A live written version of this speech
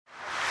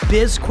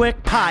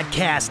BizQuick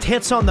podcast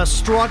hits on the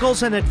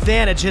struggles and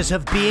advantages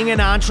of being an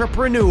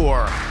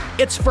entrepreneur.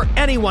 It's for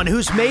anyone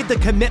who's made the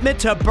commitment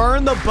to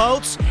burn the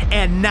boats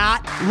and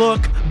not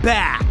look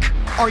back.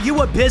 Are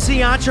you a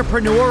busy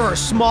entrepreneur or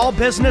small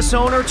business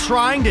owner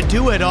trying to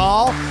do it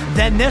all?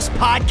 Then this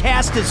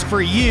podcast is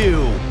for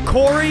you.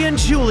 Corey and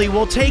Julie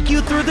will take you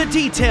through the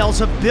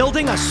details of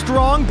building a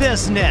strong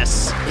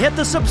business. Hit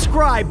the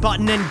subscribe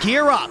button and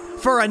gear up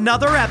for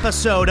another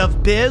episode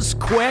of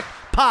BizQuick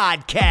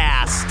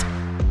Podcast.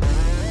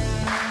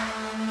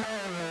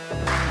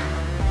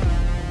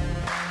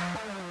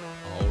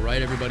 All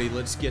right, everybody,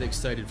 let's get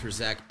excited for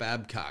Zach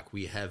Babcock.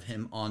 We have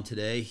him on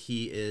today.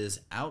 He is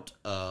out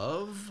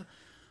of...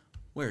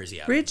 Where is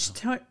he out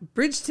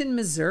Bridgeton,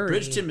 Missouri.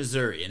 Bridgeton,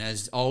 Missouri. And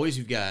as always,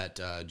 we've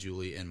got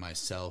Julie and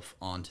myself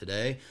on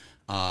today.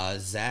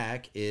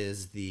 Zach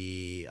is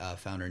the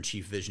founder and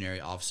chief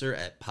visionary officer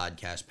at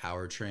Podcast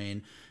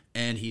Powertrain,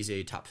 and he's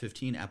a top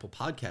 15 Apple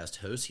Podcast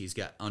host. He's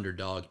got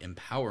Underdog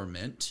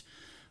Empowerment.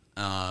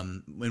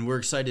 And we're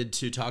excited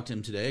to talk to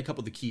him today. A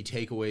couple of the key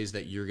takeaways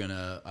that you're going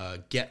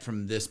to get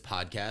from this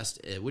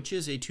podcast, which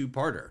is a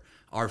two-parter.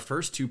 Our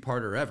first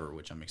two-parter ever,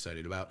 which I'm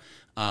excited about,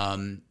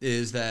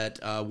 is that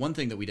one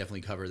thing that we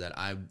definitely cover that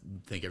I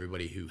think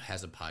everybody who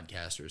has a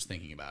podcast or is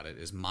thinking about it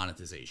is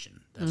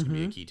monetization. That's going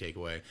to be a key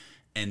takeaway,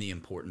 and the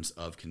importance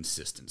of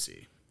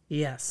consistency.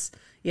 Yes.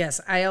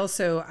 I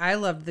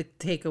loved the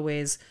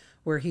takeaways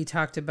where he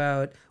talked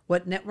about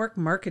what network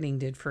marketing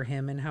did for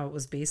him and how it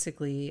was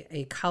basically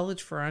a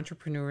college for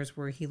entrepreneurs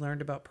where he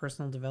learned about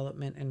personal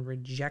development and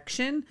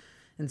rejection.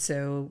 And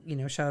so,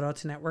 shout out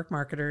to network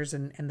marketers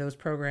and those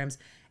programs.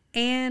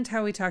 And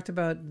how we talked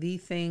about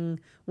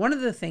one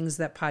of the things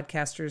that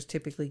podcasters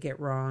typically get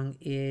wrong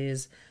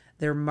is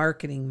their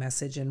marketing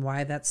message and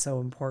why that's so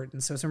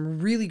important. So some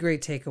really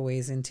great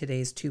takeaways in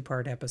today's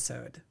two-part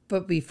episode.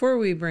 But before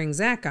we bring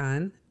Zach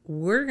on,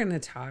 we're going to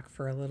talk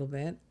for a little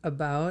bit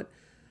about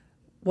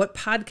what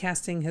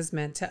podcasting has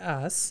meant to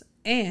us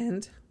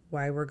and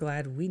why we're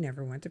glad we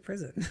never went to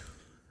prison.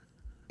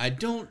 I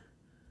don't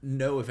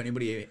know if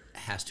anybody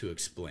has to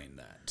explain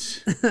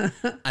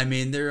that. I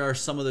mean, there are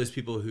some of those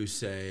people who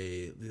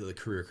say, the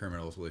career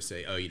criminals will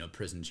say,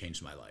 prison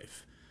changed my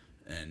life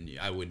and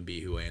I wouldn't be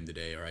who I am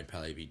today, or I'd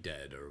probably be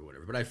dead or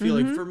whatever. But I feel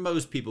like for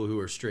most people who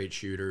are straight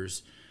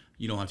shooters,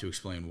 you don't have to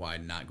explain why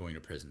not going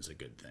to prison is a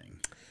good thing.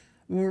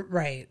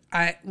 Right.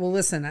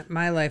 Listen,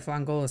 my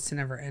lifelong goal is to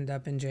never end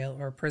up in jail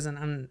or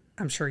prison.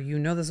 I'm sure you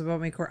know this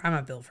about me, Corey. I'm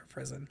not built for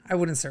prison. I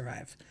wouldn't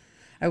survive.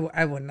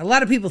 I wouldn't. A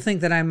lot of people think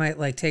that I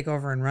might take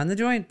over and run the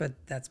joint, but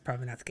that's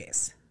probably not the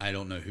case. I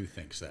don't know who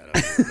thinks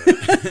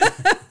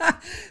that.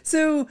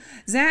 So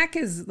Zach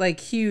is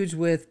huge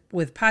with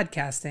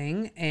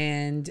podcasting,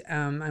 and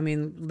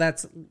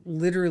that's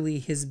literally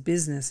his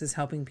business, is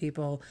helping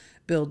people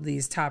build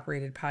these top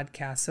rated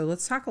podcasts. So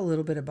let's talk a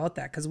little bit about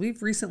that, because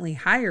we've recently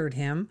hired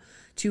him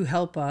to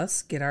help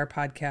us get our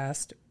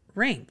podcast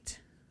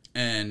ranked.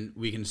 And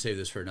we can save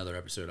this for another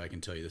episode. I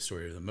can tell you the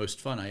story of the most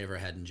fun I ever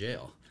had in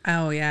jail.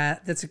 Oh, yeah.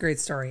 That's a great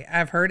story.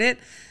 I've heard it,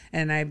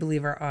 and I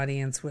believe our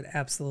audience would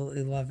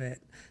absolutely love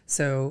it.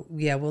 So,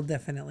 yeah, we'll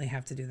definitely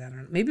have to do that.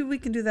 Maybe we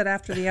can do that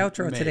after the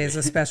outro today as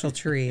a special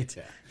treat.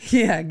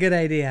 Yeah, good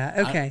idea.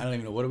 Okay. I don't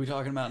even know. What are we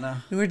talking about now?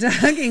 We're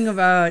talking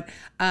about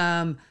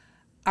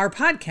our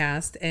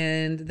podcast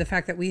and the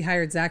fact that we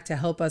hired Zach to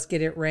help us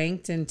get it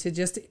ranked and to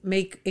just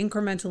make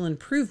incremental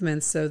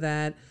improvements so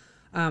that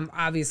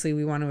obviously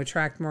we want to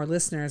attract more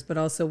listeners, but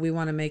also we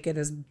want to make it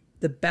as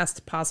the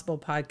best possible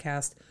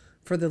podcast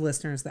for the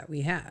listeners that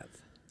we have.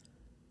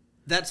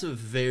 That's a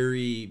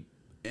very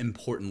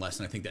important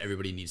lesson I think that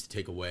everybody needs to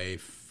take away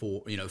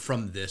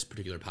from this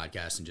particular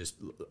podcast, and just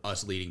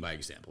us leading by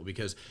example,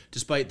 because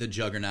despite the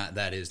juggernaut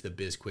that is the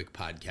BizQuick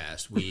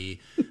podcast,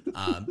 we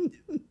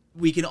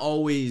can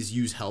always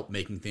use help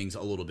making things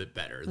a little bit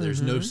better.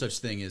 There's no such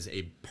thing as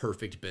a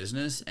perfect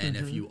business, and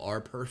if you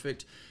are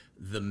perfect,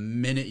 the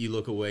minute you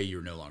look away,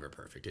 you're no longer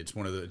perfect. It's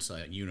it's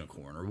like a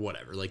unicorn or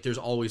whatever. There's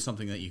always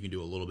something that you can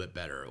do a little bit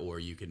better, or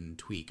you can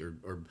tweak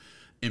or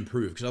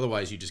improve, because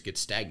otherwise you just get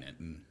stagnant.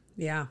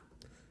 Yeah.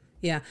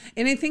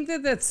 And I think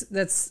that's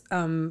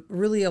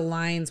really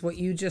aligns what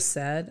you just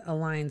said,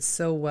 aligns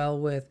so well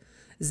with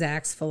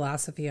Zach's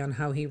philosophy on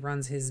how he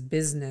runs his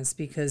business,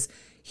 because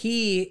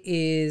he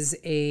is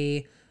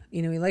he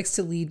likes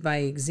to lead by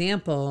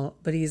example,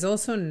 but he's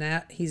also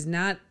he's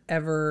not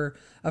ever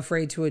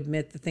afraid to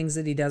admit the things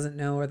that he doesn't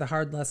know or the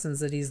hard lessons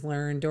that he's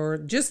learned. Or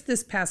just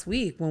this past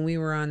week when we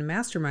were on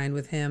Mastermind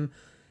with him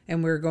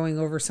and we were going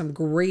over some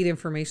great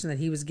information that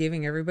he was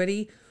giving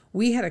everybody,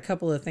 we had a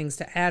couple of things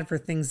to add for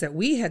things that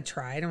we had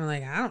tried. And we're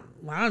like, I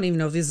don't even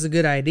know if this is a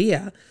good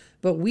idea,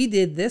 but we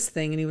did this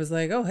thing. And he was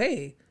like, oh,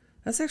 hey,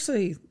 that's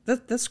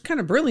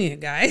kind of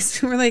brilliant,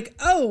 guys. We're like,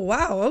 oh,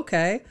 wow.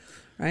 Okay.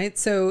 Right.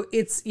 So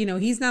it's,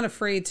 he's not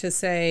afraid to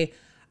say,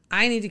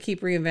 I need to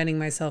keep reinventing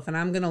myself, and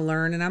I'm going to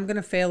learn, and I'm going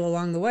to fail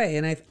along the way.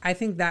 And I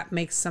think that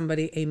makes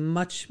somebody a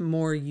much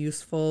more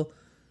useful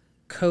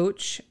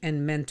coach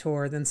and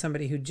mentor than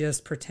somebody who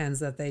just pretends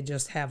that they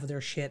just have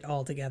their shit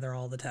all together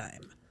all the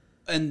time.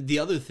 And the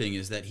other thing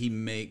is that he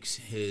makes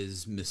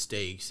his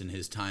mistakes and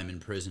his time in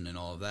prison and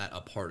all of that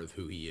a part of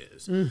who he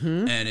is.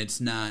 Mm-hmm. And it's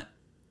not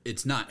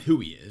who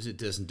he is. It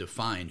doesn't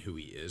define who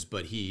he is,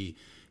 but he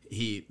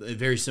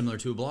very similar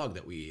to a blog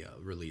that we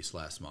released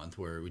last month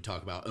where we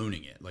talk about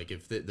owning it. Like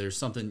if there's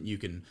something you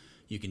can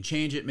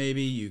change it,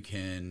 maybe you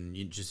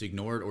just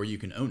ignore it, or you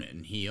can own it.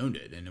 And he owned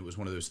it. And it was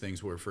one of those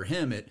things where for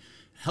him, it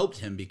helped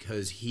him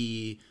because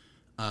he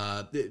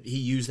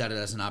used that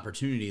as an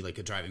opportunity, like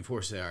a driving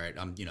force. Say, all right,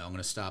 I'm going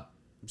to stop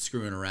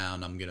screwing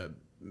around. I'm going to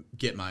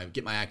get my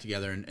act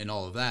together and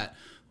all of that.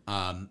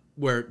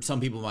 Where some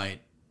people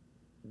might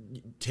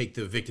take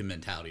the victim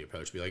mentality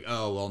approach, be like,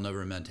 oh, well, I'll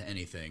never amount to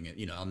anything.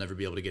 I'll never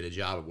be able to get a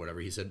job or whatever.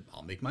 He said,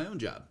 I'll make my own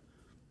job.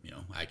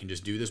 I can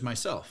just do this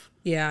myself.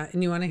 Yeah.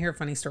 And you want to hear a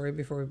funny story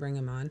before we bring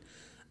him on?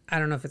 I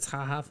don't know if it's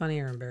haha funny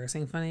or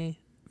embarrassing funny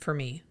for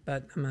me,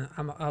 but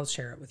I'll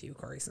share it with you,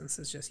 Corey, since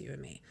it's just you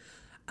and me.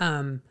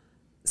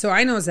 So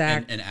I know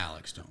Zach and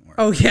Alex. Don't worry.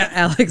 Oh yeah,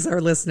 Alex,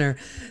 our listener.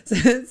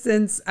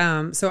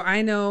 So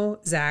I know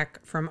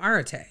Zach from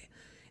Arete,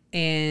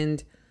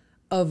 and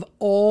of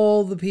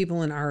all the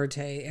people in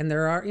Arete, and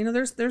there are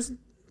there's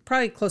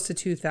probably close to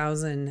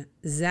 2,000.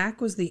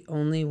 Zach was the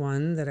only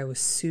one that I was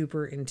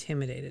super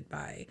intimidated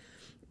by,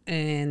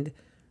 and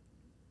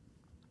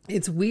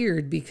it's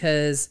weird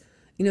because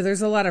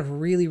there's a lot of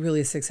really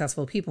really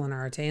successful people in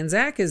Arete, and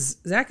Zach is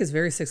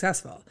very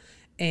successful.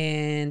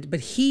 But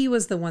he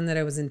was the one that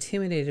I was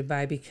intimidated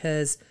by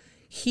because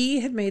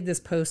he had made this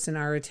post in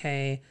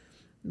Arete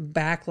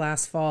back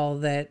last fall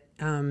that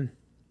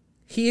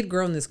he had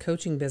grown this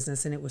coaching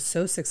business and it was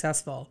so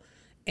successful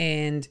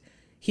and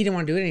he didn't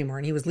want to do it anymore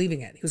and he was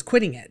leaving it. He was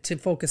quitting it to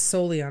focus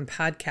solely on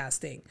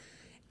podcasting.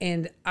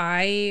 And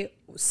I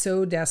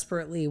so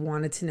desperately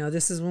wanted to know,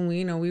 this is when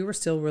we were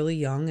still really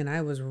young and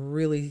I was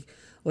really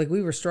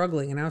we were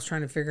struggling and I was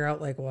trying to figure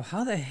out well,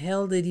 how the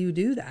hell did you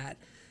do that?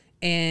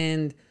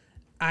 And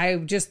I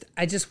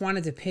just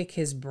wanted to pick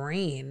his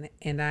brain,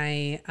 and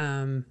I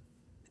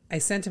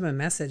sent him a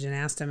message and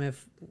asked him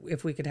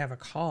if we could have a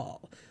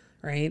call,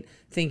 right?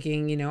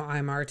 Thinking,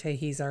 I'm Arete,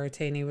 he's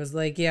Arete, and he was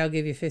like, yeah, I'll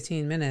give you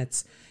 15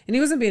 minutes. And he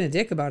wasn't being a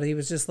dick about it. He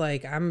was just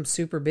like, I'm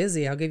super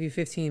busy. I'll give you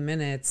 15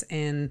 minutes.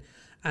 And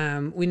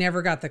we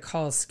never got the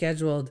call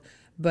scheduled,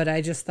 but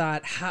I just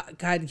thought,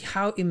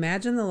 how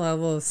imagine the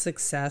level of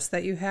success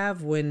that you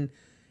have when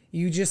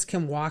you just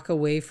can walk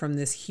away from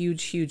this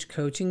huge, huge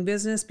coaching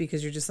business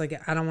because you're just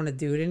like, I don't want to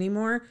do it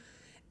anymore.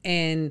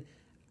 And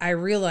I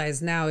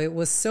realize now it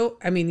was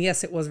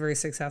yes, it was very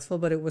successful,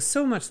 but it was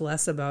so much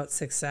less about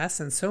success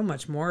and so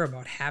much more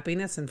about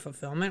happiness and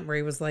fulfillment, where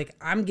he was like,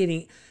 I'm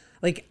getting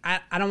I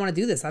don't want to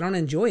do this. I don't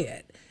enjoy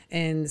it.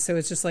 And so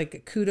it's just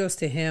kudos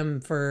to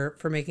him for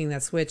making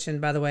that switch. And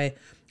by the way,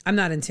 I'm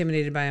not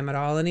intimidated by him at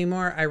all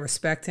anymore. I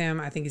respect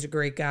him. I think he's a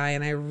great guy.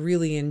 And I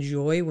really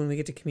enjoy when we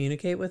get to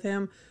communicate with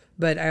him.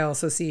 But I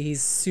also see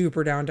he's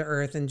super down to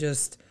earth and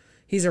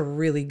he's a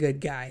really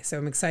good guy. So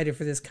I'm excited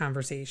for this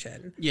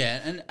conversation. Yeah,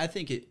 and I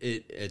think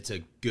it's a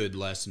good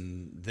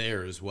lesson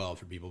there as well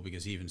for people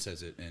because he even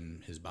says it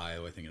in his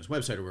bio, I think, on his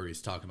website, where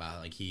he's talking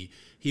about he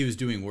was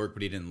doing work,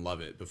 but he didn't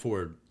love it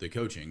before the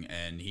coaching,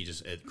 and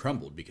it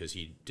crumbled because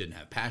he didn't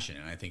have passion.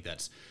 And I think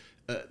that's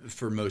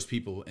for most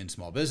people in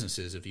small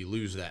businesses, if you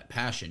lose that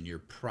passion, you're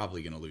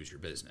probably going to lose your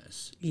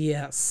business.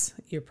 Yes,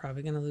 you're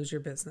probably going to lose your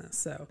business.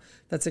 So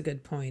that's a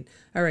good point.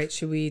 All right,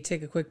 should we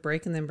take a quick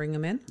break and then bring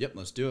them in? Yep,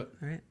 let's do it.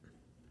 All right.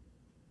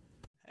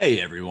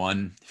 Hey,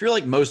 everyone. If you're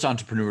like most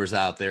entrepreneurs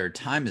out there,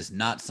 time is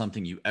not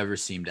something you ever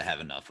seem to have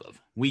enough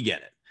of. We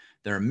get it.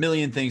 There are a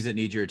million things that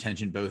need your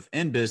attention, both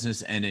in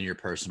business and in your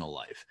personal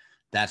life.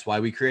 That's why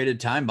we created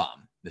Time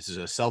Bomb. This is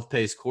a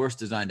self-paced course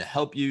designed to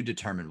help you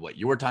determine what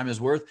your time is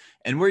worth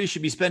and where you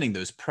should be spending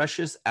those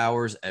precious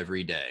hours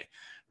every day.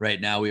 Right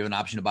now, we have an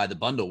option to buy the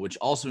bundle, which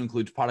also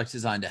includes products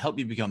designed to help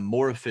you become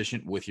more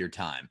efficient with your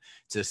time.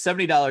 It's a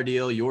 $70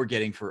 deal you're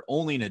getting for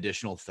only an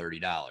additional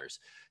 $30.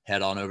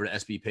 Head on over to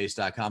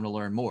sbpace.com to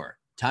learn more.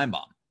 Time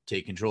Bomb.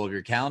 Take control of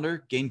your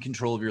calendar, gain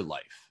control of your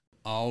life.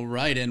 All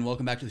right, and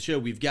welcome back to the show.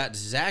 We've got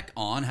Zach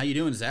on. How you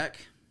doing, Zach?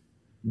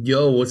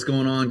 Yo, what's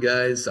going on,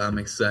 guys? I'm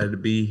excited to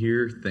be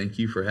here. Thank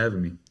you for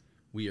having me.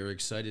 We are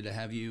excited to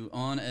have you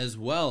on as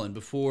well. And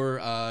before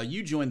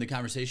you joined the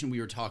conversation,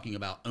 we were talking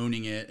about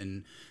owning it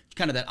and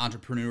kind of that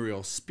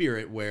entrepreneurial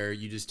spirit where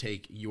you just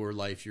take your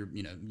life, your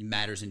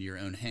matters into your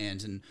own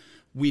hands. And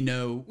we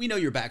know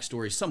your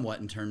backstory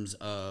somewhat in terms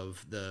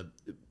of the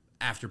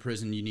after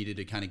prison, you needed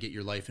to kind of get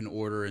your life in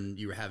order and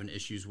you were having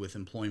issues with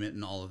employment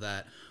and all of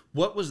that.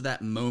 What was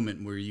that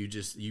moment where you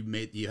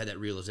had that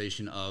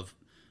realization of,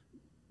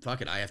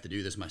 fuck it, I have to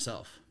do this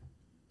myself?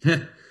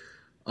 I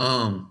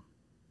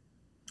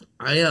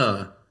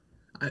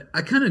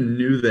kind of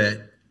knew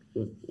that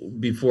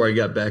before I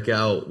got back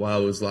out. While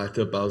I was locked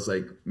up, I was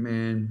like,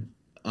 man,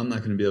 I'm not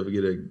going to be able to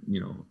get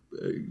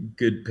a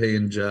good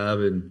paying job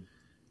in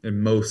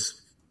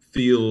most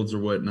fields or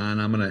whatnot.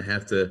 I'm going to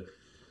have to,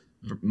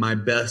 my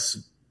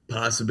best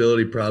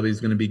possibility probably is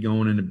going to be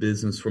going into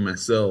business for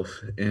myself.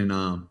 And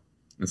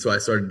so I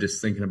started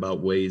just thinking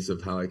about ways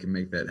of how I can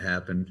make that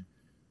happen.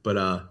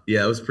 But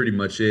yeah, that was pretty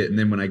much it. And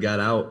then when I got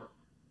out,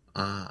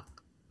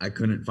 I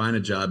couldn't find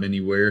a job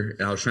anywhere.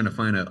 I was trying to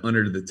find a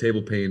under the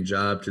table paying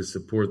job to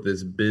support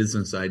this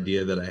business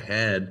idea that I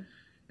had,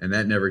 and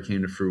that never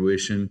came to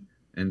fruition.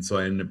 And so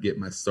I ended up getting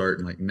my start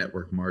in like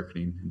network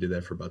marketing and did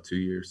that for about 2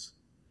 years.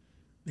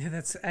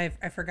 Yeah,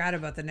 I forgot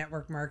about the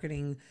network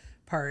marketing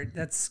part.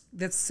 That's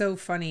so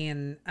funny,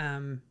 and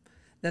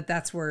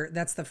that's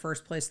the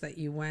first place that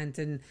you went.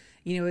 And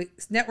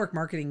network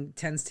marketing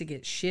tends to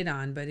get shit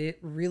on, but it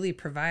really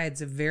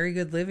provides a very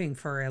good living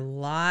for a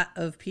lot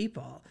of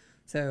people.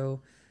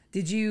 So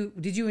did you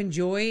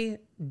enjoy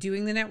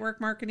doing the network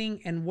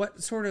marketing, and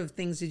what sort of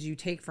things did you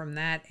take from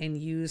that and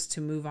use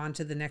to move on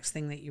to the next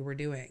thing that you were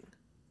doing?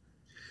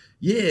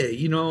 Yeah,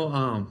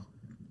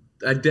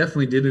 I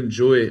definitely did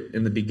enjoy it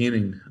in the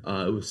beginning.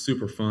 It was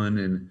super fun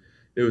and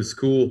it was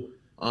cool.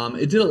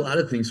 It did a lot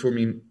of things for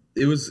me.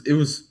 It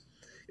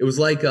was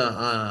like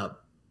a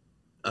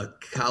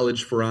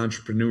college for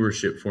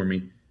entrepreneurship for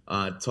me.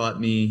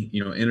 Taught me,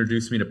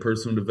 introduced me to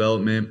personal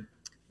development,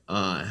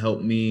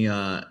 helped me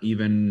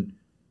even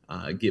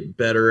get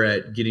better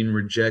at getting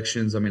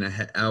rejections. I mean,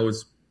 I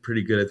was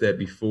pretty good at that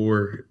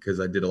before because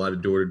I did a lot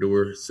of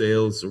door-to-door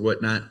sales or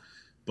whatnot.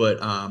 But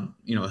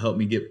it helped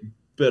me get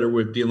better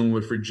with dealing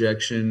with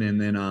rejection. And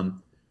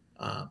then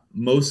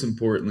most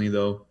importantly,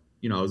 though,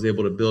 I was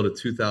able to build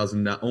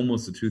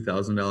almost a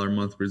 $2,000 a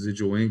month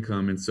residual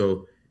income. And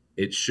so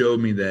it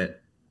showed me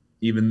that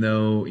even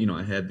though,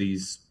 I had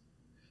these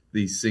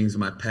things in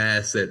my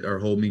past that are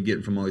holding me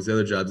getting from all these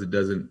other jobs, it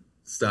doesn't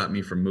stop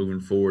me from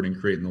moving forward and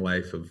creating the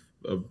life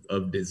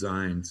of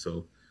design.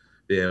 So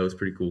yeah, it was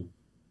pretty cool.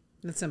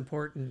 That's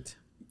important.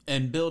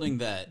 And building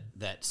that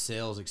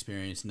sales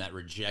experience and that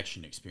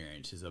rejection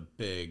experience is a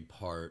big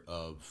part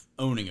of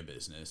owning a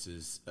business.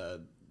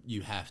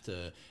 You have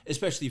to,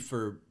 especially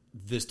for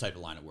this type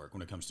of line of work,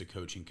 when it comes to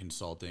coaching,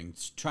 consulting,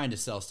 trying to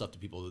sell stuff to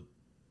people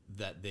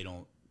that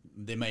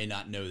they may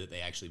not know that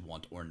they actually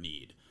want or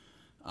need.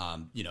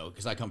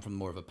 Because I come from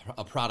more of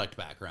a product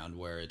background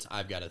where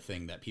I've got a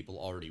thing that people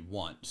already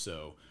want.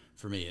 So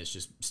for me, it's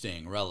just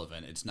staying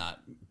relevant. It's not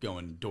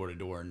going door to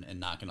door and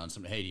knocking on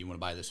somebody, hey, do you want to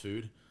buy this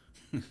food?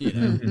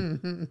 Yeah.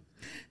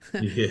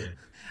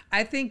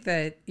 I think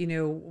that,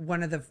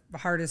 one of the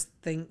hardest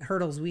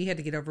hurdles we had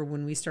to get over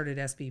when we started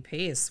SB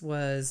Pace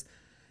was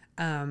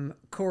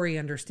Corey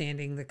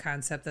understanding the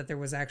concept that there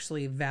was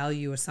actually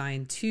value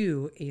assigned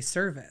to a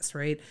service,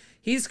 right?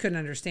 He just couldn't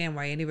understand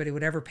why anybody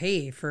would ever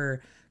pay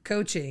for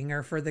coaching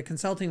or for the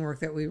consulting work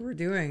that we were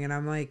doing. And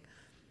I'm like,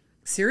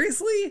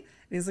 seriously?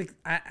 And he's like,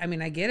 I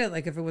mean, I get it.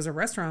 Like if it was a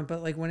restaurant,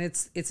 but like when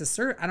it's a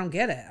service, I don't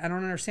get it. I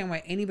don't understand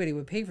why anybody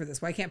would pay for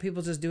this. Why can't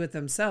people just do it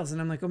themselves? And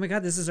I'm like, oh my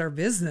God, this is our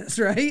business,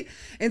 right?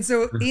 And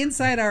so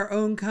inside our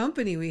own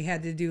company, we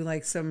had to do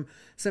like some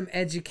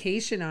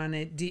education on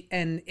it.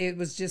 And it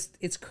was just,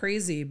 it's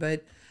crazy.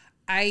 But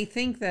I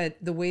think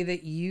that the way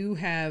that you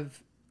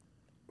have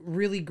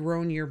really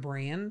grown your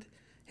brand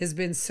has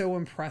been so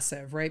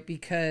impressive, right?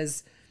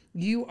 Because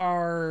you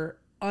are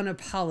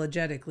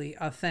unapologetically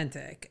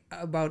authentic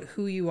about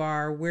who you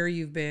are, where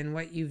you've been,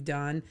 what you've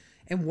done,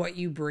 and what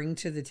you bring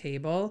to the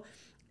table.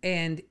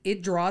 And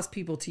it draws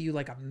people to you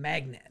like a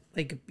magnet.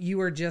 Like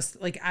you are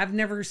just like,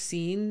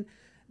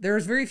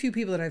 there's very few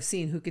people that I've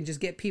seen who can just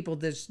get people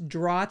to just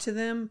draw to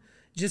them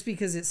just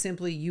because it's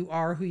simply you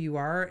are who you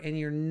are and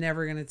you're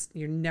never going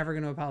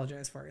to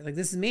apologize for it. Like,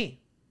 this is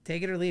me.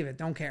 Take it or leave it.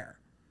 Don't care.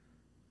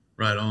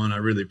 Right on. I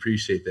really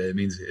appreciate that.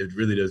 It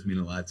really does mean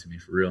a lot to me,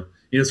 for real.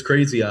 It's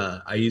crazy.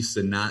 I used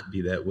to not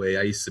be that way.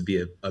 I used to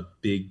be a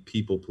big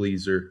people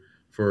pleaser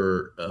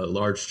for a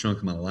large chunk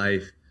of my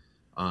life.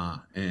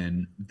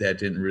 And that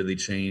didn't really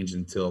change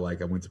until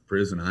like I went to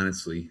prison,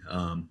 honestly.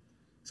 So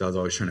I was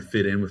always trying to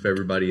fit in with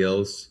everybody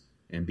else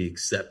and be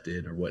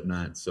accepted or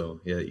whatnot. So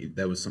yeah,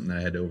 that was something that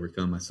I had to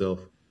overcome myself.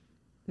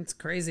 It's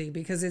crazy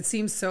because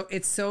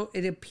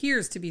it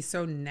appears to be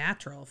so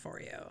natural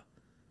for you.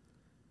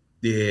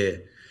 Yeah.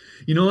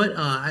 You know what?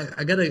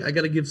 I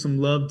gotta give some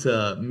love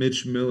to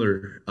Mitch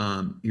Miller.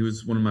 He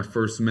was one of my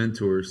first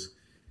mentors,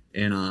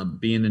 and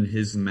being in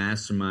his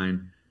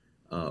mastermind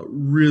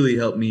really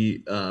helped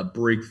me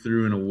break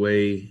through in a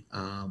way.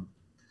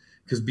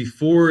 Because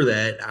before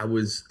that,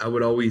 I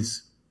would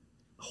always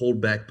hold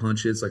back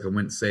punches. Like I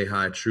wouldn't say how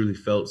I truly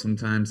felt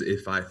sometimes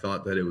if I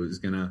thought that it was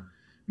gonna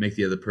make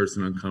the other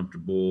person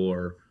uncomfortable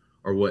or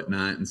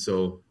whatnot. And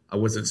so I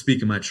wasn't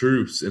speaking my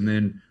truths. And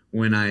then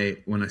when I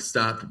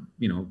stopped,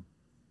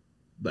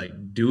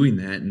 like doing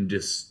that and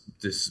just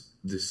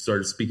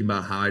started speaking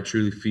about how I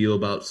truly feel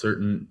about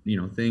certain,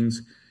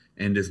 things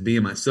and just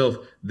being myself,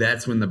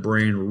 that's when the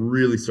brand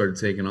really started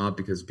taking off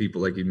because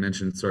people, like you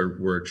mentioned,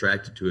 were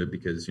attracted to it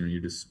because,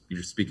 you're just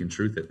speaking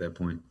truth at that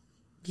point.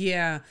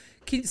 Yeah.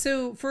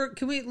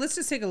 Let's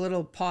just take a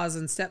little pause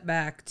and step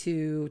back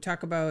to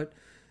talk about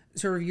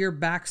sort of your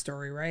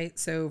backstory, right?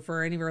 So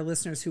for any of our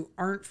listeners who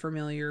aren't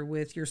familiar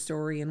with your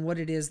story and what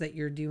it is that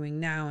you're doing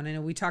now, and I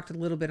know we talked a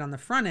little bit on the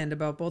front end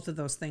about both of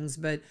those things,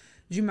 but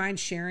would you mind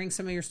sharing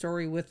some of your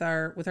story with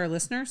our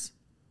listeners?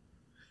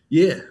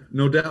 Yeah,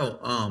 no doubt.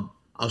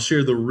 I'll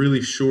share the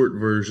really short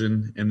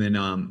version, and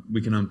then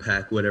we can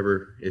unpack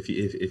whatever if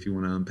you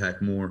want to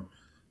unpack more.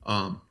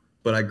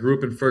 But I grew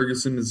up in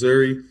Ferguson,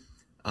 Missouri.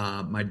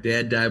 My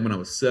dad died when I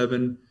was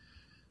 7.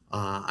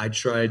 I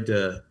tried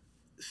to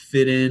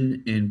fit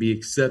in and be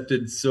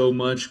accepted so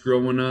much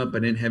growing up. I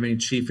didn't have any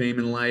chief aim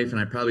in life,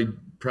 and I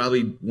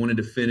probably wanted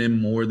to fit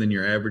in more than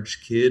your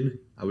average kid.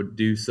 I would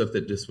do stuff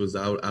that just was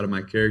out of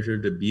my character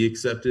to be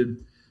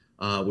accepted.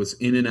 Was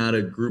in and out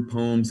of group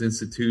homes,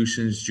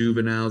 institutions,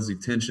 juveniles,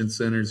 detention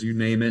centers, you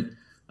name it,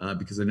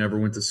 because I never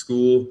went to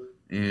school,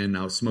 and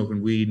I was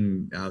smoking weed,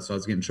 and so I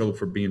was getting in trouble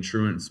for being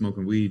truant and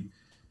smoking weed,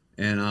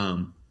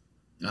 and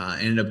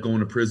ended up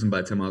going to prison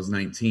by the time I was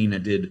 19. I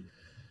did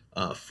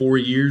 4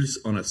 years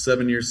on a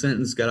 7-year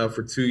sentence, got out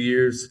for 2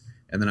 years,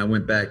 and then I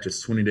went back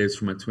just 20 days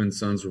before my twin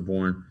sons were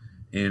born,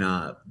 and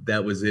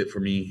that was it for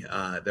me.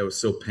 That was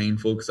so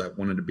painful because I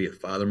wanted to be a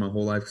father my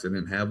whole life because I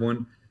didn't have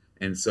one.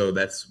 And so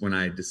that's when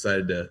I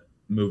decided to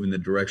move in the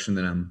direction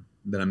that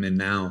I'm in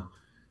now.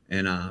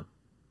 And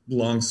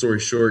long story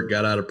short,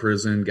 got out of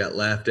prison, got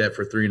laughed at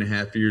for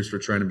 3.5 years for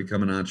trying to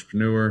become an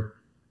entrepreneur,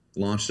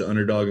 launched the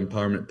Underdog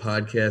Empowerment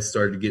Podcast,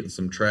 started getting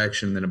some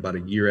traction. Then about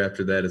a year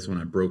after that is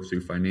when I broke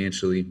through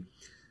financially,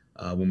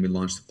 when we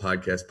launched the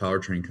Podcast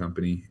Powertrain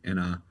Company.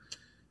 And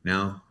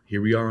now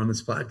here we are on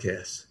this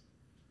podcast.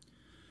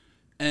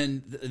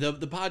 And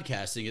the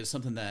podcasting is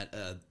something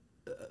that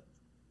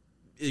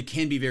it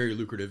can be very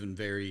lucrative and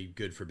very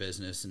good for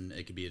business, and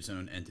it could be its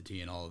own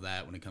entity and all of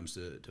that when it comes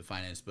to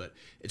finance. But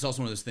it's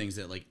also one of those things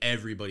that like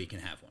everybody can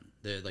have one.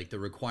 The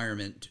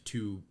requirement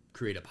to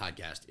create a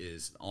podcast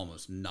is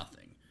almost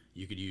nothing.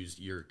 You could use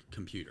your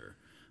computer.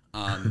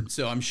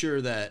 So I'm sure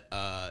that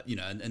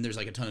and there's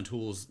like a ton of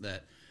tools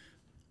that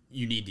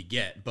you need to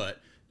get.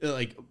 But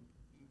like,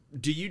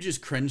 do you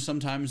just cringe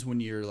sometimes when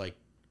you're like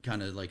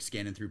kind of like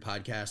scanning through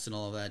podcasts and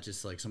all of that,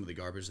 just like some of the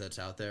garbage that's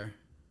out there?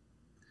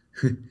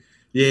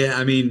 Yeah,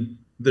 I mean,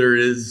 there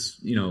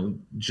is,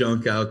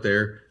 junk out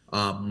there.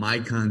 My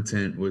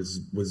content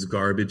was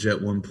garbage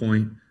at one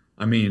point.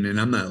 I mean, and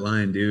I'm not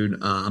lying,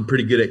 dude. I'm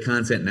pretty good at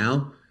content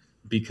now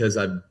because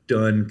I've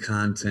done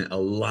a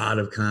lot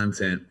of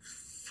content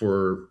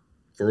for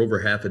over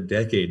half a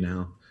decade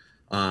now.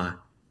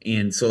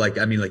 And so like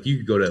you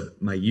could go to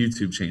my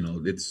YouTube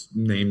channel. It's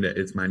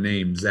my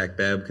name, Zach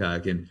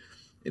Babcock, and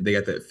they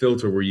got that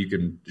filter where you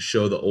can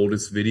show the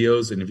oldest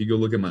videos. And if you go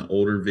look at my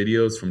older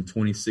videos from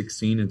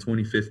 2016 and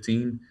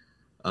 2015,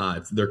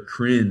 they're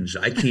cringe.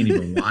 I can't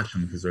even watch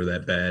them because they're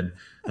that bad.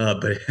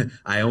 But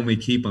I only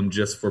keep them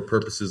just for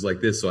purposes like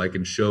this, so I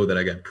can show that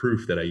I got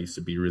proof that I used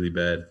to be really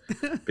bad.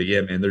 But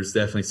yeah, man, there's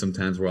definitely some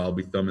times where I'll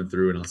be thumbing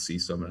through and I'll see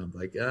something. I'm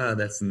like,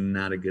 that's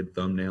not a good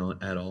thumbnail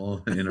at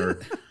all. Or,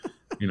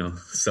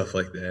 stuff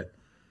like that.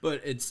 But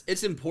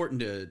it's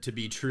important to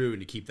be true and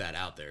to keep that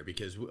out there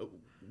because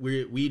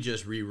we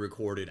just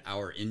re-recorded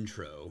our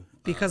intro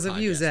because of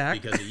you,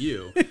 Zach. Because of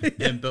you,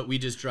 but we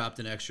just dropped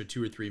an extra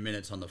 2 or 3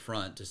 minutes on the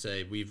front to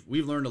say we've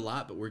learned a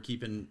lot, but we're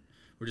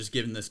just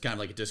giving this kind of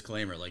like a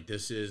disclaimer, like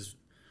this is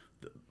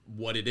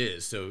what it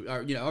is. So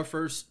our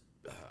first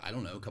I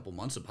don't know, a couple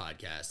months of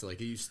podcasts,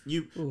 like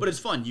but it's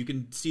fun. You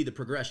can see the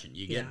progression.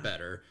 You get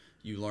better.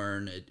 You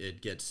learn.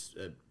 It gets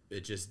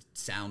it just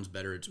sounds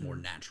better. It's more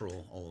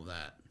natural. All of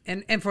that.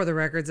 And for the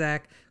record,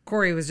 Zach,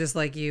 Corey was just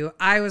like you.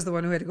 I was the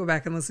one who had to go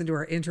back and listen to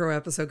our intro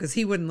episode because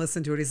he wouldn't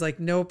listen to it. He's like,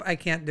 nope, I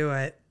can't do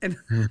it. And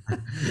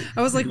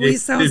I was like, we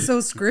sound so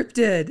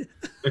scripted.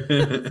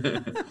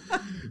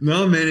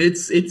 No, man,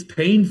 it's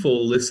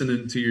painful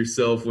listening to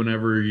yourself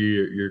whenever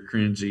you're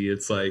cringy.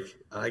 It's like,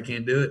 I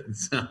can't do it.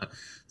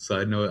 So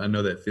I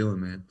know that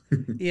feeling, man.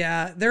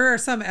 Yeah, there are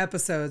some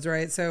episodes,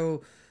 right?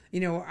 So,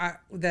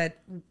 that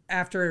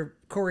after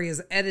Corey has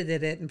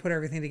edited it and put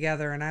everything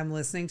together and I'm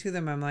listening to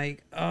them, I'm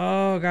like,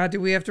 oh God, do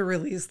we have to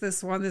release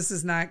this one? This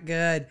is not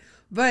good.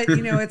 But,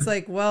 it's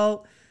like,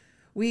 well,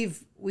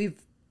 we've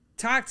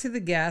talked to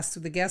the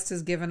guest. The guest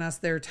has given us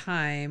their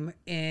time.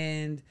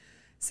 And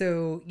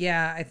so,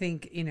 yeah, I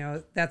think,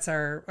 that's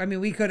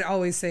we could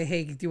always say,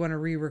 hey, do you want to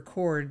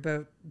re-record?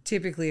 But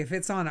typically if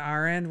it's on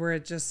our end where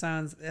it just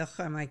sounds,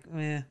 I'm like,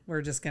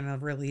 we're just going to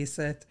release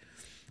it.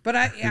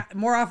 But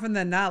more often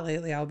than not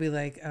lately, I'll be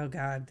like, oh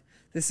God,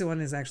 this one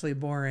is actually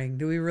boring.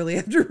 Do we really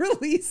have to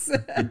release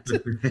it?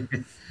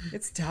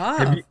 It's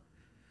tough.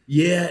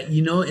 Yeah,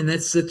 and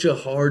that's such a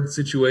hard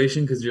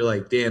situation because you're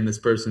like, damn, this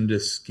person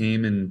just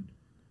came and,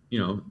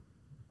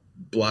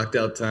 blocked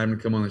out time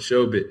to come on the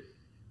show.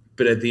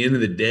 But at the end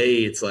of the day,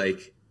 it's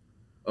like,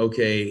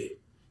 okay,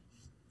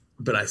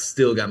 but I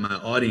still got my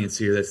audience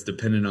here that's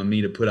dependent on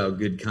me to put out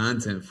good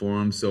content for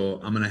them.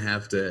 So I'm going to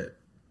have to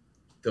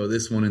throw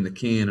this one in the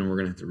can and we're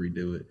going to have to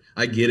redo it.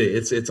 I get it.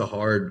 It's a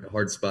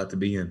hard spot to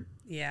be in.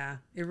 Yeah,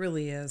 it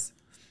really is.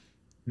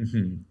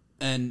 Mm-hmm.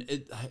 And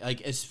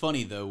it's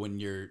funny though, when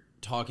you're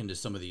talking to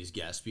some of these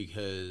guests,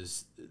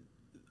 because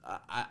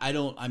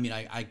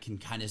I can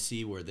kind of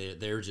see where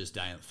they're just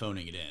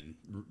phoning it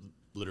in,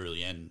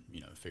 literally and,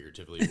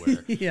 figuratively,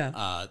 where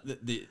yeah.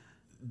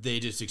 They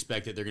just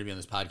expect that they're going to be on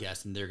this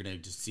podcast and they're going to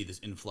just see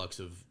this influx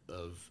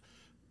of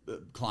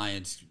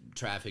clients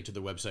traffic to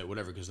their website,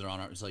 whatever, because they're on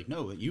our, it's like,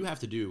 no, you have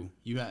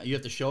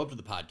to show up to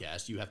the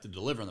podcast, you have to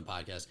deliver on the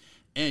podcast,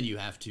 and you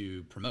have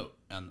to promote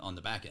on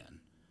the back end.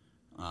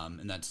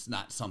 And that's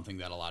not something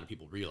that a lot of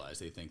people realize.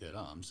 They think that,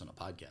 I'm just on a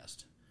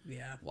podcast.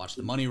 Yeah. Watch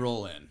the money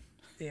roll in.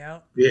 Yeah.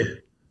 Yeah.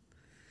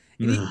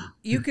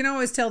 You can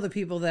always tell the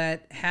people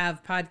that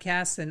have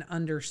podcasts and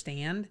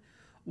understand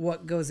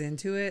what goes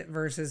into it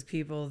versus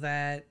people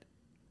that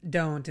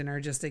don't and are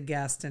just a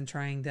guest and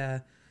trying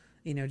to,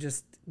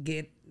 just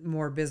get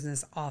more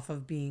business off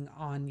of being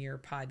on your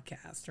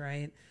podcast,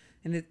 right?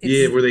 And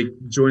it's, where they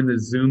join the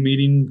Zoom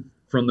meeting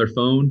from their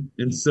phone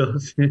and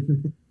stuff.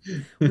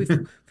 we've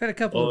had a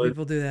couple of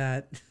people do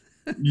that.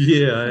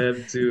 Yeah, I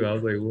have too. I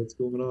was like, what's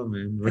going on,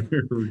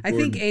 man? I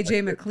think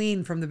AJ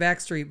McLean from the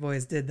Backstreet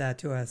Boys did that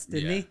to us,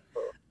 didn't he?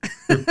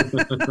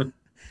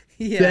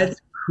 Yeah.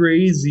 That's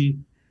crazy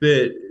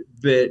that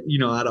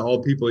out of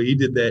all people, he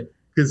did that,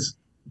 because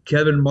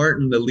Kevin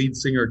Martin, the lead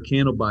singer of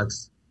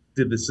Candlebox,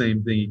 did the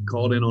same thing. He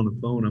called in on the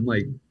phone. I'm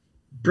like,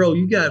 bro,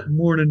 you got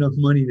more than enough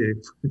money to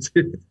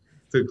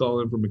call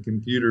in from a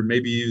computer.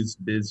 Maybe he was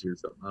busy or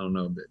something. I don't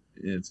know, but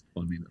it's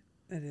funny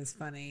though. It is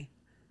funny.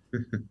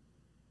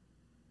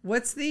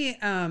 What's the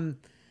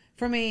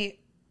from a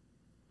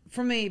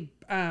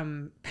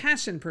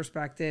passion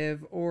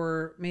perspective,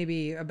 or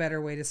maybe a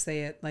better way to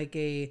say it, like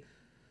a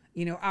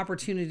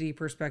opportunity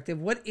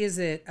perspective, what is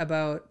it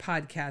about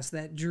podcasts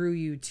that drew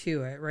you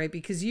to it, right?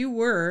 Because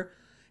you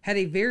had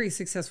a very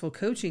successful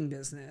coaching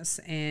business,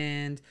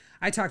 and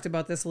I talked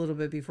about this a little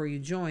bit before you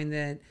joined,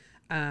 that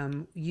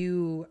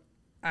you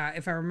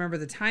if I remember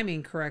the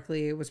timing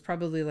correctly, it was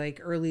probably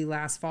like late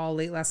last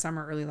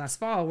summer, early last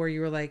fall, where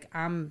you were like,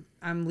 I'm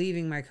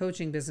leaving my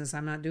coaching business.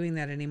 I'm not doing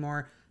that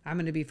anymore. I'm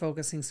going to be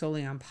focusing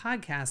solely on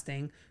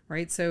podcasting,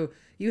 right? So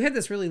you had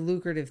this really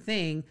lucrative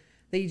thing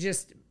that you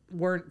just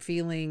weren't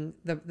feeling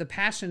the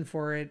passion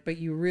for it, but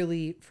you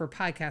really, for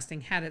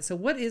podcasting, had it. So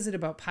what is it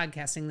about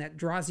podcasting that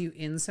draws you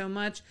in so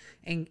much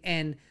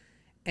and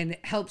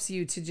helps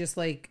you to just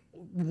like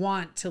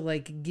want to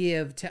like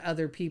give to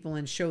other people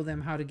and show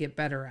them how to get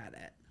better at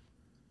it?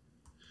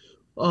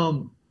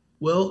 I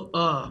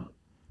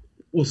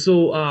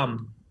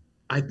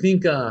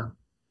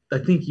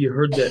think you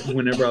heard that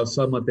whenever I was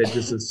talking about that,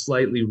 just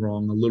slightly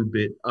wrong a little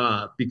bit,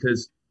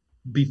 because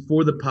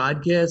before the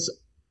podcast,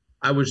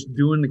 I was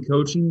doing the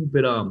coaching,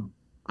 but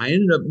I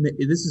ended up,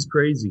 this is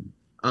crazy.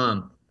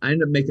 I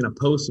ended up making a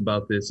post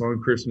about this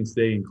on Christmas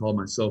Day and called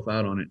myself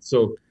out on it.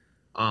 So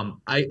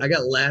I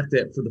got laughed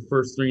at for the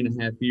first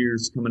 3.5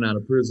 years coming out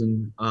of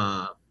prison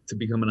to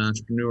become an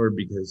entrepreneur,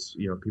 because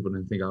people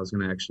didn't think I was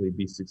going to actually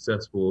be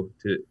successful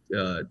to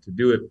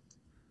do it.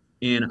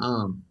 And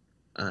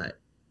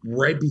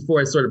right before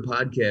I started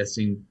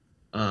podcasting,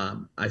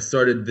 I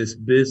started this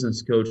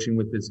business coaching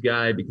with this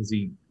guy because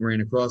he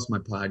ran across my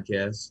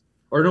podcast.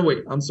 Or no,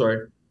 wait, I'm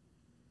sorry.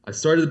 I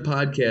started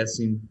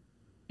podcasting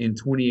in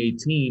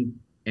 2018,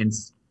 and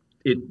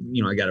I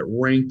got it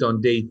ranked on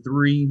day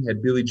 3,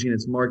 had Billie Jean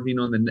Marketing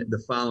on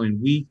the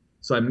following week.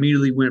 So I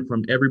immediately went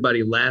from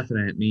everybody laughing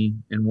at me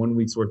in 1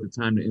 week's worth of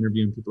time to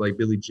interviewing people like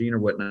Billie Jean or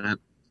whatnot.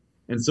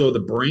 And so the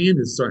brand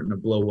is starting to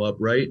blow up,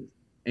 right?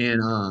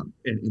 And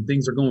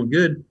things are going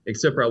good,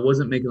 except for I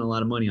wasn't making a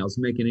lot of money. I was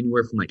making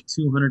anywhere from like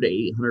 $200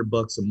 to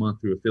 $800 a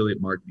month through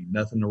affiliate marketing.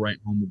 Nothing to write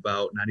home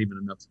about, not even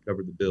enough to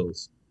cover the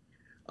bills.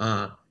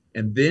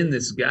 And then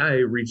this guy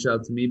reached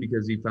out to me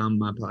because he found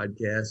my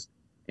podcast,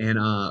 and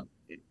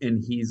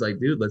he's like,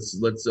 dude,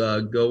 let's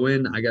go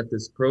in. I got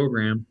this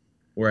program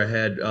where I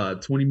had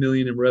 20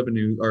 million in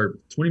revenues,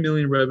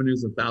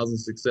 1,000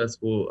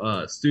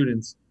 successful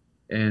students,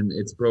 and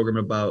it's a program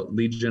about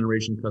lead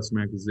generation,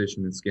 customer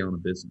acquisition, and scaling a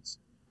business.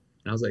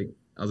 And I was like,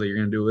 you're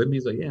gonna do it with me?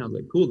 He's like, yeah. I was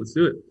like, cool, let's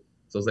do it.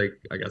 So I was like,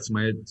 I got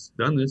somebody that's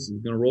done this,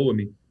 who's gonna roll with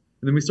me.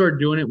 And then we started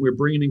doing it. We were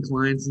bringing in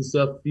clients and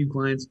stuff, a few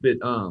clients, but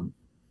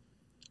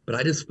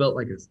I just felt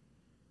like a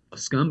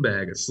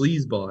scumbag, a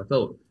sleazeball. I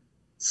felt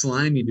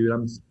slimy, dude.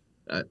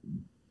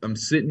 I'm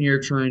sitting here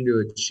trying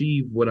to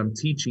achieve what I'm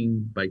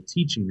teaching by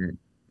teaching it,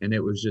 and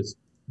it was just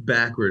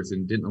backwards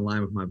and didn't align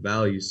with my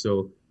values.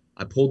 So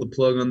I pulled the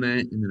plug on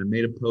that, and then I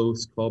made a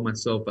post, called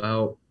myself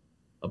out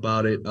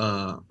about it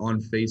on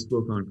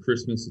Facebook on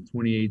Christmas of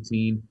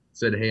 2018.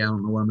 Said, hey, I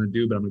don't know what I'm going to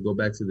do, but I'm going to go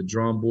back to the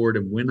drawing board,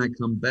 and when I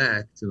come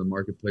back to the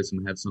marketplace, I'm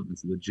going to have something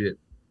that's legit.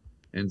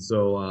 And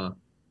so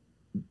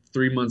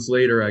 3 months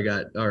later,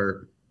 a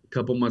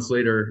couple months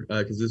later,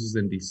 because this was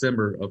in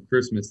December of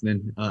Christmas.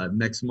 And then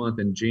next month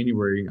in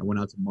January, I went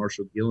out to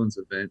Marshall Gillen's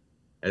event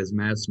at his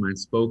mastermind,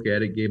 spoke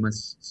at it, gave my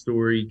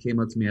story, came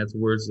up to me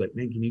afterwards, like,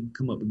 man, can you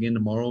come up again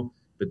tomorrow,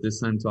 but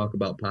this time talk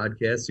about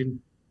podcasting? I'm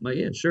like,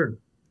 yeah, sure.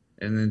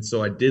 And then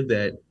so I did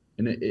that,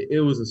 and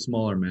it was a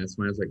smaller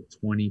mastermind. It was like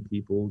 20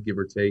 people, give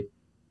or take.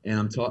 And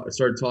I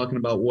started talking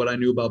about what I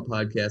knew about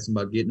podcasting,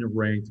 about getting it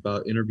ranked,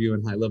 about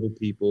interviewing high-level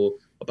people,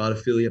 about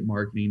affiliate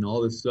marketing,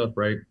 all this stuff,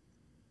 right?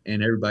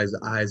 And everybody's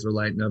eyes are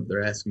lighting up.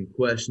 They're asking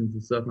questions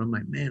and stuff. And I'm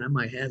like, man, I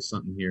might have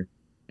something here.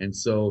 And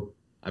so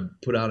I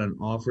put out an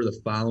offer the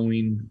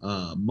following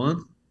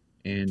month,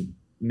 and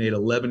made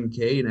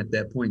 11K. And at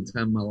that point in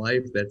time in my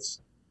life,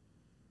 that's,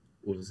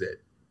 what was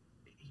it?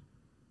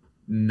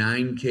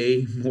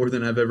 9K more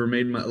than I've ever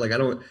made. Like, I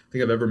don't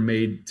think I've ever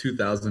made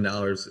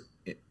 $2,000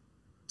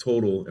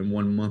 total in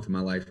 1 month of my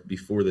life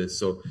before this.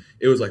 So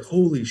it was like,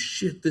 holy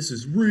shit, this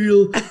is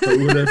real,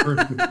 or whatever.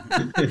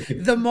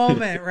 The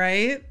moment,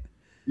 right?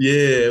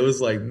 Yeah, it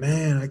was like,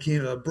 man,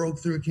 I broke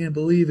through. I can't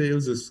believe it. It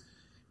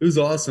was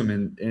awesome.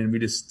 And we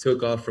just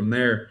took off from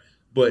there.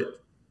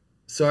 But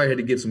sorry, I had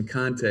to give some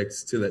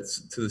context to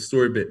the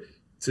story, but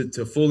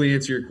to fully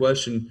answer your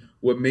question,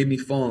 what made me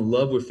fall in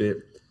love with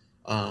it,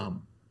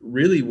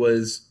 really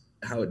was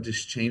how it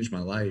just changed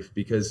my life.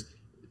 Because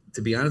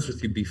to be honest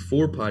with you,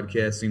 before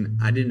podcasting,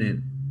 I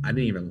didn't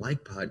even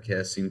like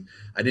podcasting.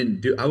 I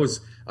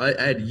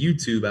had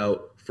YouTube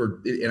out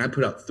and I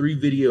put out 3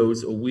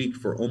 videos a week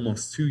for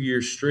almost 2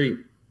 years straight,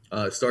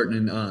 starting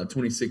in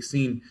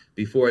 2016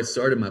 before I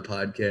started my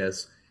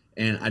podcast.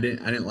 And I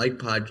didn't like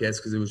podcasts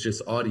because it was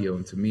just audio.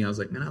 And to me, I was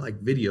like, man, I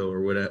like video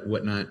or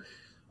whatnot.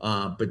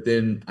 But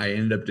then I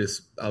ended up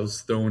I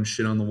was throwing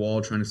shit on the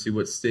wall, trying to see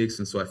what sticks.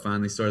 And so I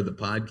finally started the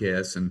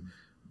podcast and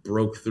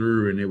broke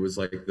through. And it was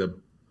like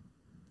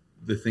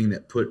the thing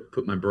that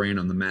put my brain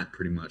on the map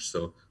pretty much.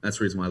 So that's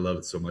the reason why I love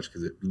it so much,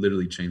 because it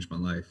literally changed my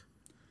life.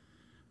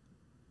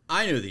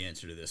 I know the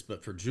answer to this,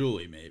 but for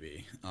Julie,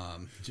 maybe.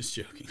 Just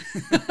joking.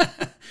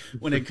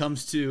 When it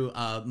comes to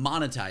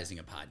monetizing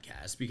a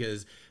podcast,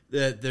 because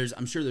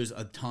I'm sure there's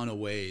a ton of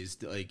ways.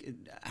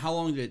 How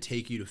long did it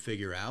take you to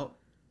figure out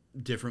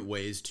different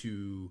ways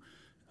to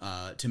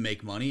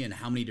make money, and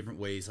how many different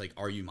ways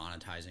are you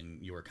monetizing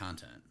your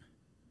content?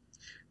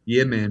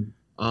 Yeah, man.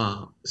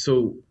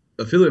 So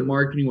affiliate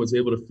marketing, was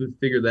able to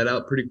figure that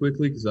out pretty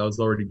quickly because I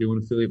was already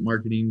doing affiliate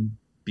marketing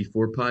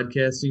before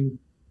podcasting.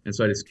 And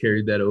so I just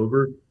carried that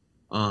over.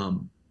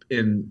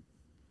 In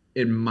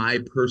my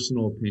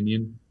personal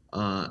opinion,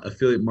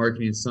 affiliate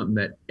marketing is something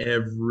that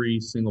every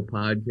single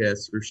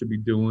podcaster should be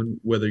doing,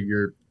 whether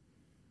you're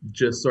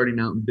just starting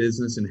out in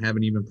business and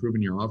haven't even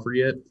proven your offer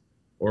yet,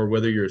 or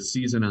whether you're a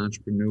seasoned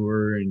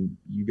entrepreneur and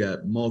you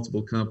got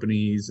multiple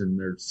companies and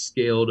they're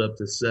scaled up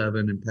to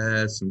 7 and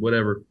past and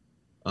whatever.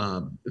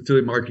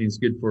 Affiliate marketing is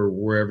good for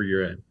wherever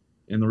you're at.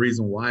 And the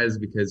reason why is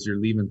because you're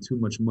leaving too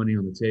much money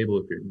on the table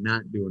if you're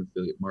not doing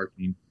affiliate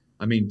marketing.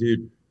 I mean,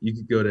 dude, you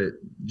could go to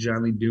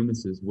John Lee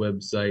Dumas's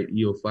website,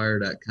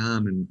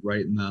 eofire.com, and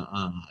right in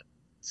the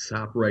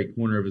top right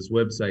corner of his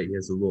website, he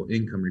has a little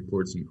income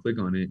report. So you click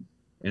on it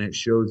and it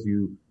shows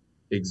you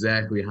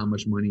exactly how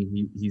much money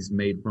he's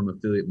made from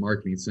affiliate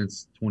marketing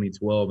since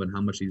 2012 and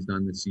how much he's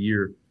done this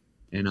year.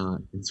 And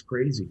it's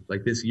crazy.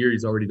 Like this year,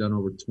 he's already done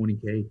over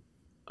 20K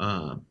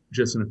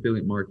just in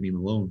affiliate marketing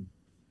alone.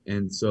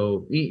 And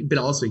so, but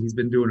also he's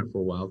been doing it for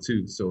a while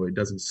too. So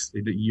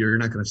you're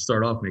not going to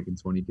start off making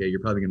 20K. You're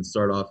probably going to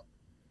start off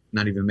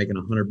not even making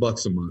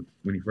 $100 a month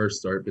when you first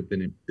start, but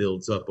then it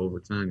builds up over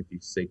time if you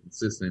stay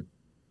consistent.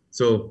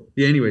 So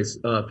yeah, anyways,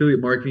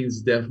 affiliate marketing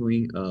is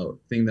definitely a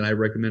thing that I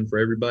recommend for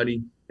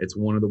everybody. It's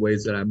one of the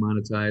ways that I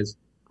monetize.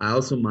 I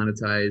also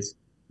monetize.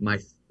 My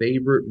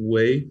favorite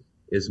way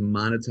is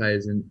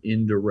monetizing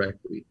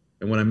indirectly.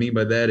 And what I mean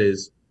by that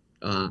is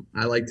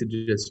I like to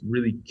just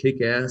really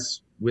kick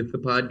ass with the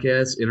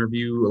podcast,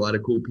 interview a lot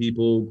of cool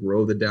people,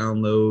 grow the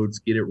downloads,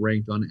 get it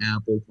ranked on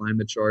Apple, climb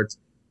the charts,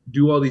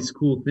 do all these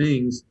cool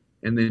things,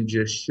 and then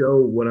just show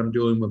what I'm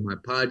doing with my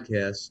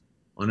podcast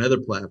on other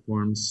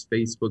platforms,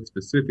 Facebook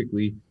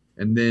specifically.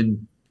 And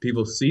then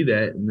people see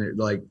that and they're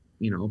like,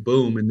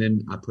 boom. And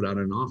then I put out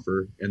an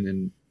offer, and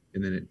then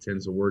it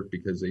tends to work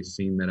because they've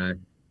seen that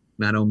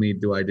not only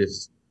do I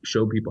just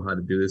show people how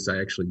to do this,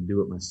 I actually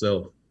do it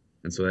myself.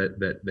 And so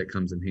that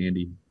comes in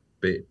handy.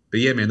 But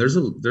yeah, man, there's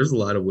a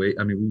lot of ways.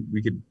 I mean,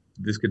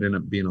 this could end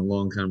up being a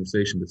long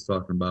conversation just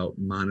talking about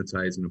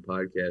monetizing a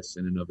podcast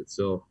in and of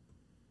itself.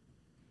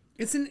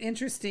 It's an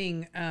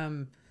interesting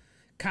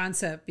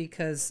concept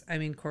because, I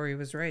mean, Corey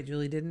was right.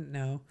 Julie didn't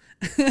know.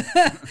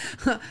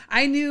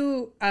 I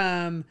knew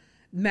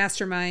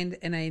Mastermind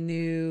and I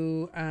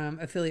knew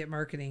affiliate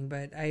marketing,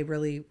 but I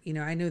really,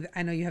 I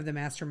know you have the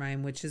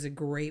Mastermind, which is a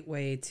great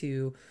way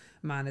to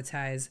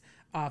monetize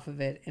off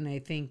of it. And I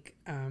think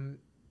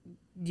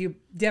you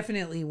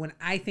definitely, when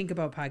I think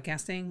about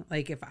podcasting,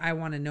 like if I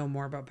want to know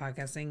more about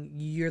podcasting,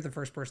 you're the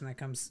first person that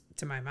comes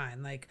to my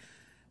mind. Like,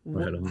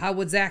 how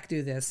would Zach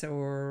do this?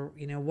 Or,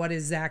 what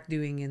is Zach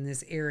doing in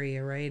this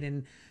area? Right.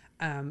 And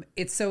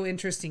it's so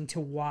interesting to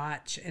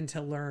watch and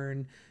to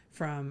learn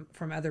from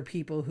other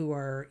people who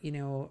are,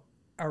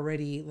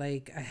 already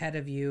like ahead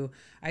of you.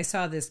 I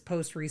saw this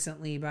post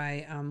recently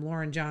by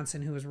Lauren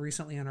Johnson, who was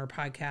recently on our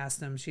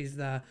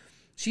podcast.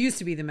 She used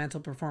to be the mental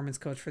performance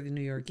coach for the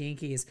New York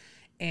Yankees.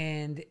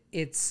 And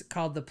it's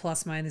called the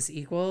plus minus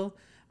equal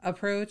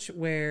approach,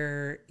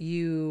 where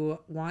you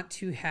want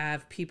to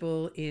have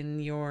people in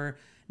your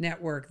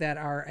network that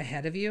are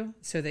ahead of you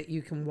so that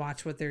you can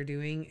watch what they're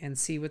doing and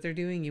see what they're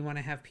doing. You want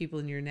to have people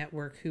in your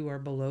network who are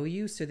below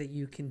you so that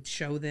you can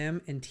show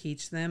them and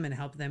teach them and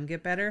help them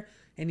get better.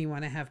 And you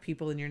want to have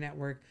people in your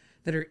network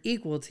that are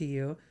equal to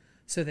you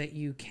so that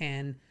you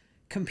can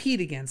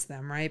compete against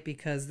them, right?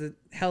 Because the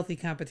healthy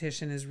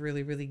competition is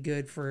really, really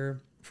good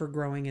for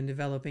growing and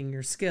developing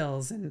your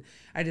skills. And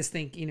I just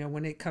think,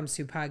 when it comes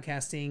to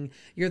podcasting,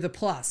 you're the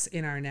plus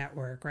in our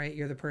network, right?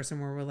 You're the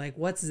person where we're like,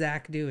 what's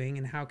Zach doing,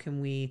 and how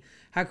can we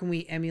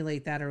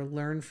emulate that or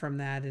learn from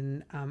that?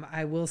 And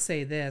I will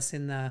say this: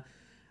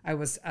 I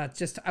was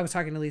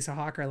talking to Lisa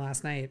Hawker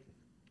last night,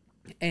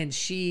 and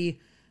she.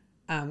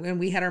 And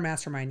we had our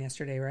mastermind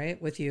yesterday,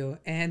 right, with you.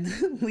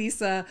 And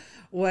Lisa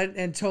went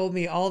and told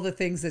me all the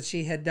things that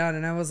she had done.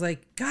 And I was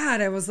like, God,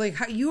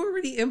 how, you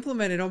already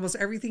implemented almost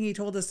everything you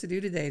told us to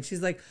do today. And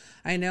she's like,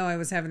 I know, I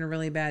was having a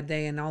really bad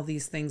day, and all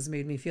these things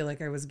made me feel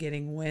like I was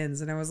getting wins.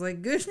 And I was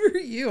like, good for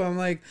you. I'm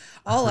like,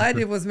 all I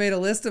did was made a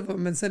list of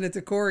them and sent it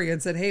to Corey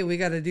and said, hey, we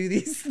got to do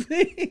these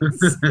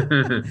things.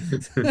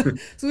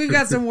 So we've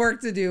got some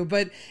work to do.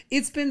 But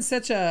it's been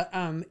such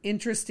a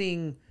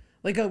interesting,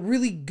 like a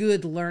really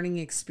good learning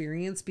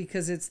experience,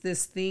 because it's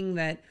this thing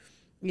that,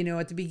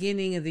 at the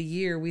beginning of the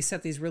year, we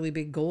set these really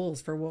big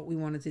goals for what we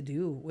wanted to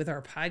do with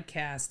our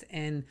podcast.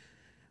 And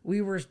we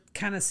were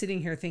kind of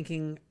sitting here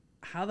thinking,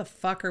 how the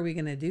fuck are we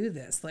going to do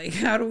this? Like,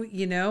 how do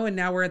we, and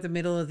now we're at the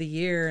middle of the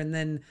year. And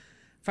then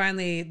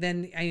finally,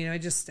 I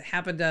just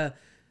happened to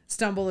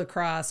stumble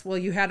across, well,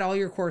 you had all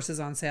your courses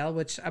on sale,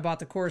 which I bought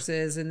the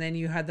courses, and then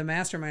you had the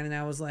mastermind, and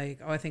I was like,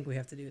 oh, I think we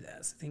have to do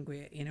this. I think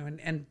we,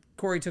 and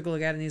Corey took a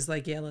look at it, and he's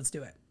like, yeah, let's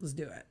do it. Let's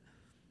do it.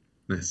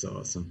 That's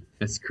awesome.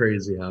 That's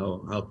crazy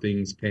how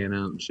things pan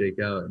out and shake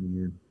out in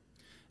the end.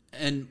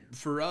 And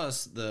for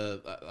us,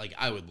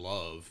 I would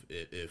love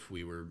it if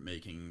we were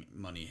making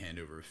money hand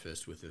over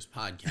fist with this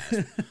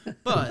podcast.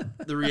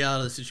 But the reality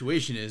of the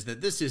situation is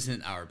that this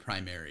isn't our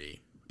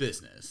primary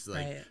business.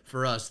 Like,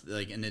 for us,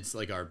 and it's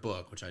like our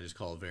book, which I just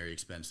call a very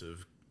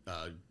expensive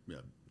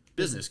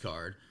business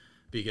card,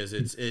 because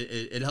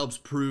it helps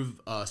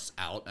prove us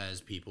out as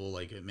people.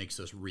 Like, it makes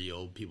us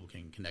real. People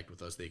can connect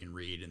with us. They can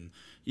read and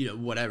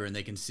whatever, and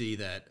they can see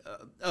that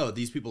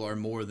these people are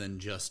more than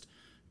just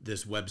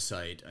this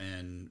website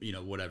and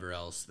whatever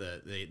else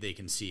that they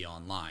can see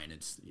online.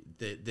 It's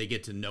they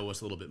get to know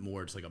us a little bit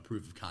more. It's like a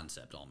proof of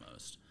concept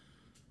almost.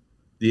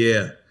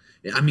 Yeah,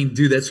 I mean,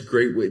 dude, that's a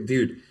great way,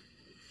 dude.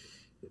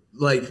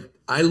 Like,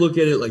 I look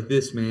at it like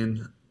this,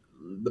 man.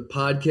 The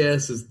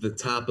podcast is the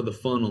top of the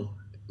funnel.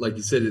 Like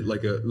you said, it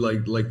like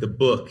the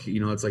book.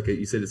 It's like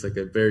you said, it's like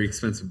a very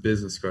expensive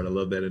business card. I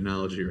love that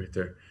analogy right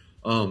there.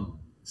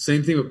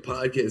 Same thing with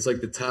podcast. It's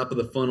like the top of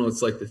the funnel.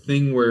 It's like the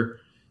thing where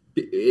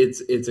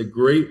it's a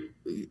great.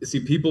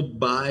 See, people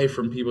buy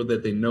from people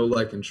that they know,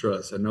 like, and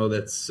trust. I know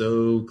that's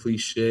so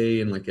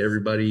cliche, and like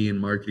everybody in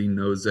marketing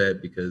knows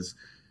that, because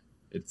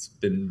it's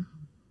been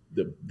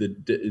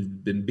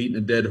been beating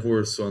a dead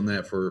horse on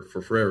that for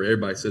forever.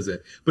 Everybody says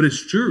that, but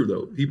it's true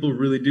though. People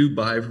really do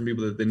buy from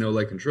people that they know,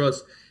 like, and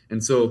trust.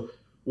 And so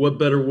what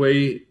better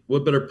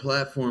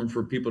platform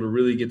for people to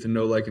really get to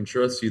know, like, and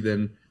trust you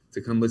than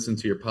to come listen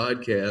to your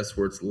podcast,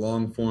 where it's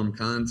long form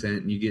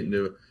content, and you get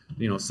into,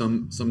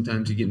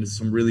 sometimes you get into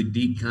some really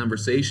deep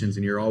conversations,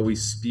 and you're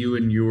always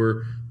spewing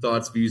your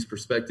thoughts, views,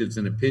 perspectives,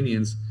 and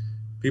opinions.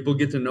 People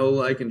get to know,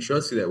 like, and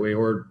trust you that way,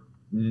 or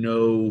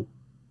know,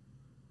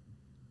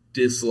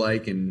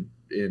 dislike and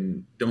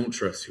don't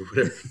trust you,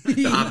 whatever.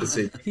 The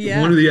opposite.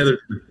 Yeah. One or the other.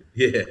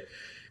 Yeah.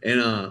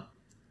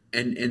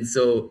 And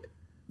so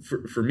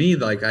for me,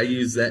 like, I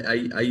use that,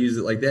 I use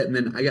it like that. And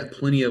then I got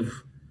plenty of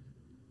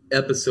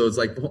episodes,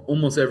 like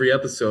almost every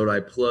episode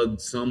I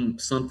plugged some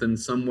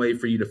way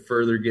for you to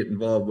further get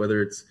involved,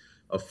 whether it's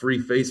a free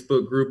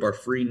Facebook group, our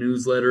free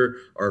newsletter,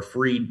 our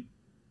free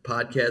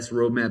podcast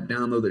roadmap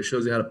download that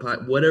shows you how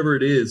to whatever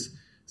it is,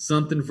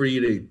 something for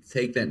you to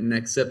take that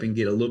next step and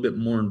get a little bit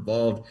more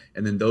involved.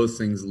 And then those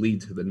things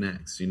lead to the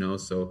next,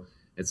 so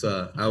it's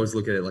I always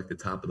look at it like the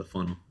top of the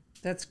funnel.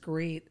 That's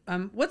great.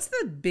 What's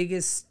the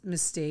biggest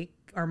mistake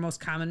or most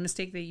common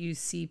mistake that you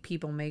see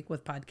people make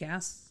with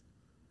podcasts?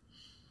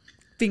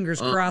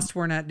 Fingers crossed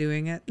we're not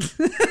doing it.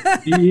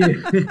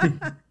 Yeah.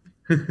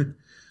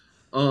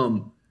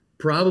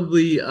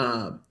 Probably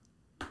can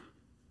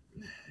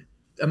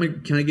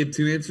I give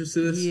two answers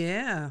to this?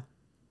 Yeah.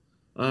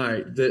 All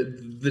right.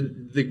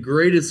 The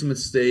greatest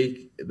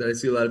mistake that I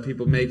see a lot of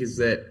people make is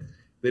that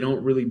they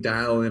don't really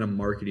dial in a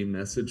marketing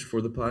message for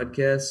the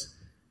podcast.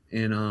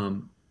 And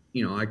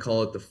I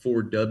call it the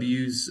 4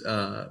 W's.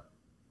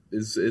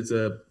 It's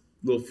a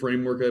little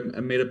framework I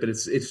made up, but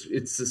it's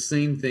the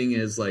same thing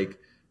as like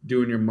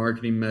doing your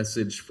marketing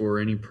message for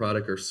any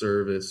product or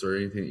service or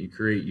anything that you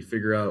create. You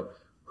figure out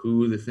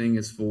who the thing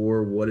is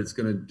for, what it's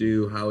going to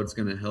do, how it's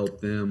going to help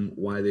them,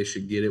 why they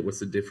should get it, what's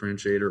the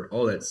differentiator,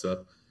 all that stuff.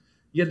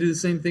 You got to do the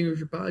same thing with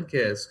your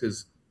podcast,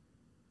 because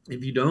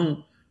if you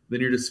don't, then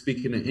you're just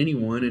speaking to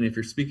anyone. And if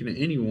you're speaking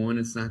to anyone,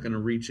 it's not going to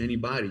reach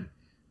anybody.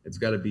 It's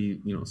got to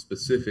be,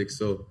 specific.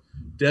 So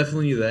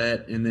definitely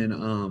that. And then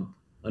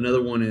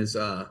another one is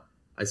I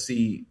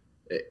see,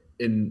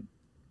 and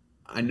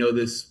I know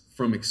this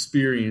from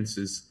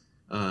experiences,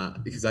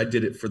 because I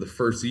did it for the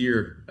first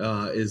year,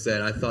 is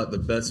that I thought the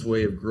best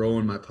way of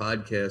growing my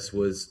podcast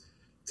was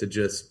to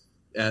just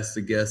ask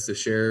the guests to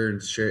share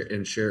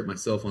it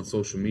myself on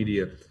social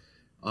media.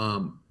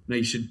 Now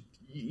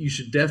you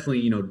should definitely,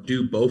 you know,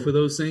 do both of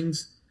those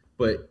things.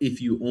 But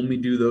if you only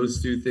do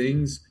those two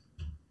things,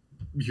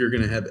 you're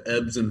going to have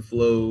ebbs and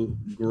flow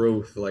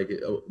growth. Like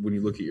when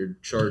you look at your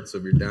charts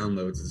of your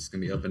downloads, it's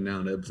going to be up and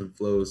down, ebbs and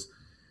flows.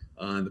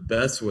 The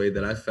best way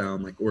that I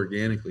found, like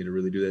organically, to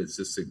really do that is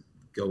just to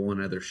go on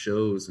other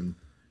shows and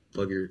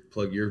plug your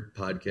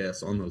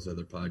podcast on those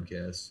other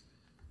podcasts.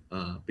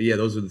 But yeah,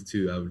 those are the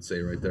two I would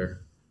say right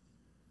there.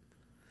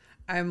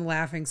 I'm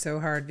laughing so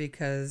hard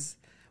because,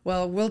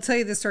 well, we'll tell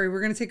you the story.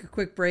 We're going to take a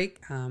quick break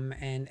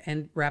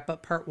and wrap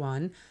up part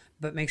 1.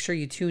 But make sure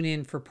you tune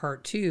in for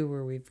part 2,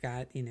 where we've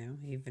got, you know,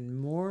 even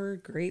more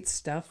great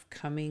stuff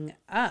coming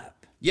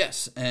up.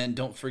 Yes, and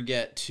don't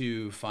forget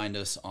to find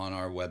us on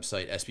our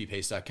website,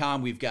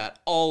 sbpace.com. We've got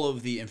all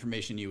of the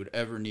information you would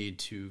ever need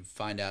to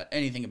find out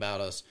anything about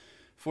us,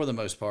 for the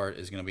most part,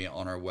 is going to be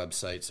on our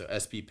website, so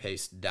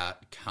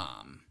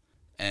sbpace.com.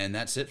 And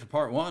that's it for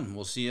part 1.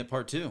 We'll see you at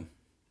part 2.